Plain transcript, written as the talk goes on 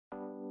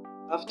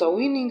After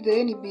winning the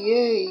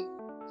NBA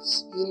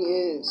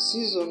in a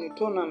season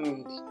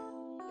tournament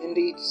and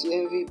its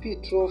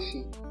MVP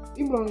trophy,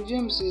 LeBron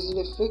James is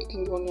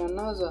reflecting on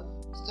another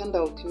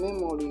standout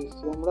memory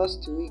from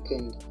last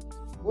weekend,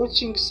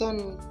 watching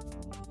son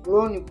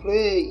Bron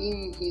play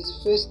in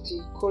his first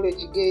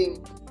college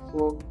game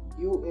for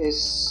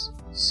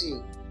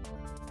USC.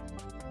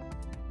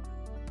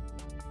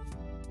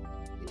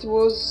 It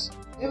was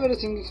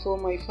everything for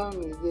my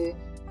family, the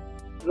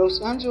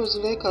Los Angeles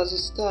Lakers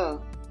star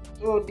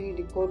told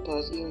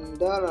reporters in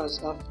Dallas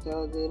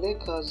after the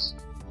Lakers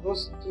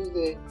lost to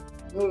the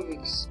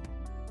Mavericks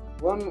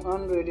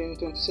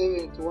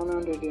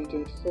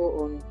 127-124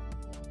 on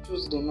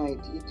Tuesday night.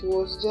 It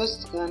was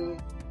just an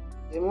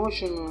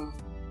emotional,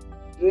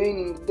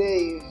 draining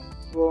day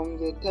from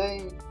the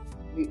time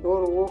we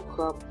all woke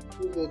up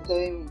to the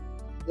time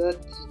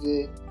that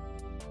the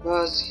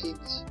buzz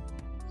hit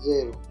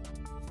zero.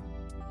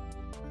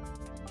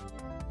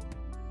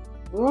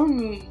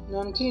 Bron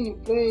 19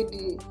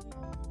 played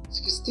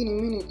 16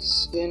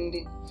 minutes and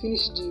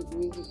finished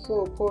with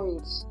 4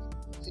 points,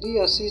 3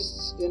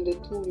 assists and 2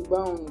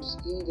 rebounds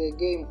in the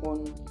game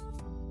on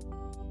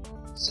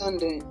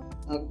Sunday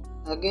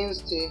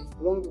against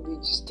Long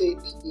Beach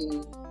State,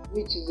 in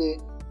which the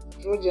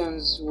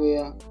Trojans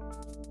were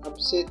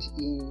upset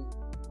in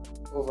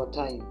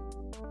overtime.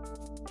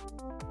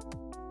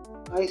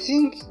 I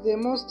think the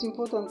most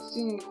important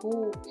thing,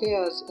 who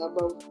cares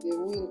about the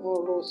win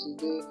or loss?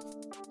 The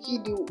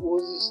kid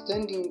was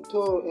standing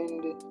tall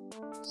and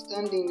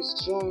standing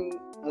strong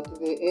at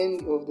the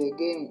end of the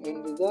game,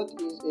 and that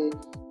is a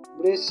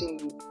blessing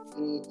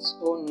in its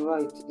own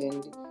right,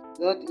 and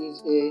that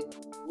is a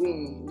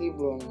win,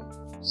 LeBron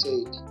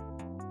said.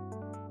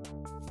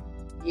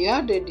 He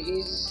added,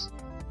 he's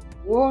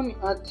won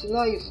at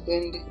life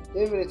and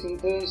everything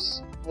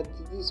else at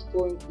this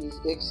point is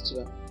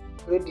extra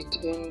credit,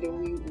 and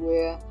we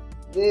were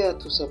there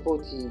to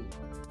support him.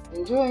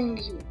 Enjoying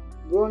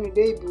Bron's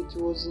debut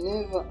was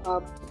never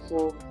up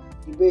for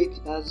debate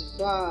as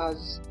far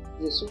as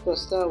the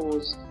superstar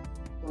was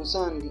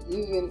concerned,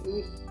 even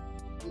if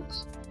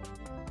it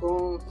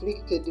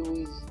conflicted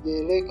with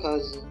the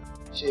Lakers'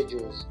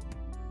 schedules.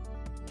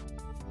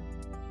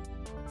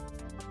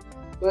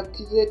 But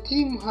the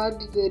team had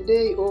the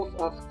day off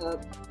after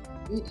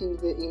beating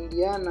the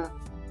Indiana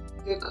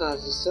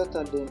Pacers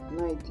Saturday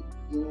night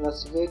in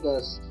Las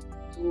Vegas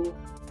to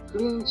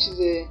clinch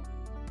the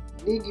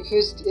league's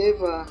first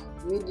ever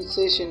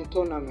mid-season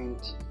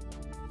tournament.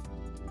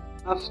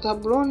 After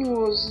Bron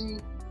was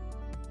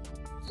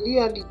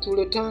cleared to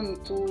return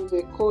to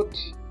the court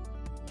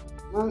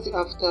months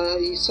after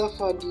he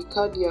suffered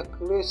cardiac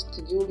arrest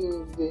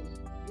during the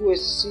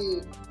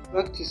USC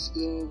practice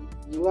in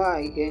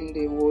July and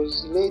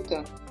was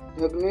later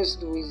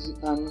diagnosed with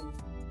an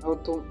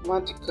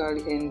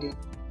automatically and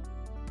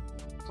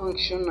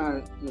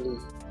functionally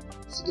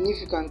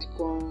significant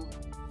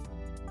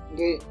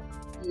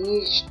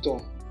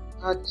congenital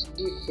heart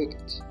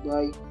defect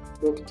by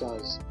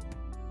doctors.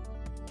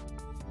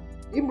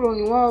 LeBron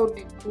vowed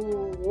to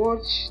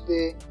watch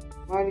the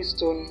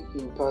milestone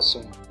in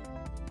person.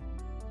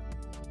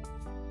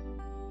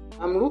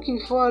 I'm looking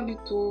forward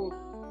to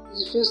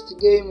his first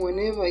game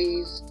whenever he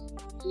is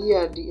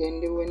cleared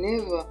and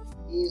whenever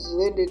he is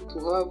ready to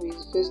have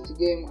his first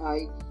game.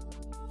 I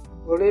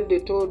already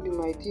told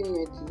my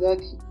teammates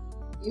that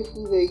if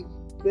they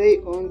play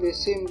on the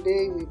same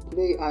day we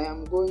play, I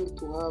am going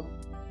to have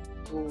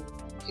to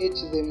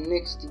catch them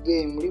next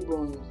game,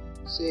 LeBron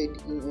said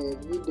in a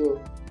video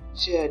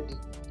shared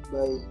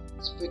by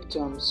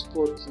Spectrum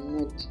Sports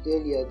Net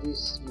earlier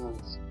this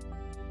month.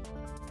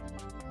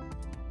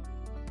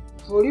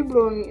 For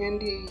LeBron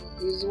and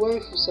his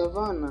wife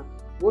Savannah,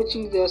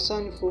 watching their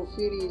son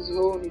fulfill his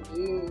own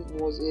dream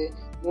was a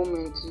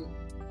moment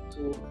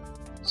to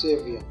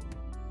savor.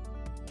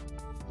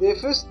 The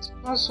first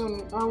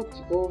person out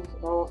of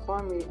our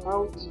family,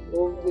 out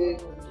of the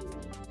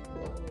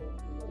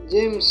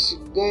James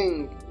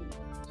gang,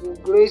 to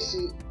grace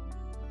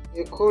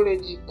a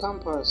college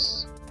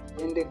campus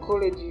and a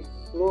college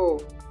floor,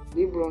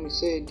 LeBron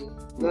said.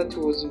 That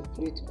was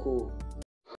pretty cool.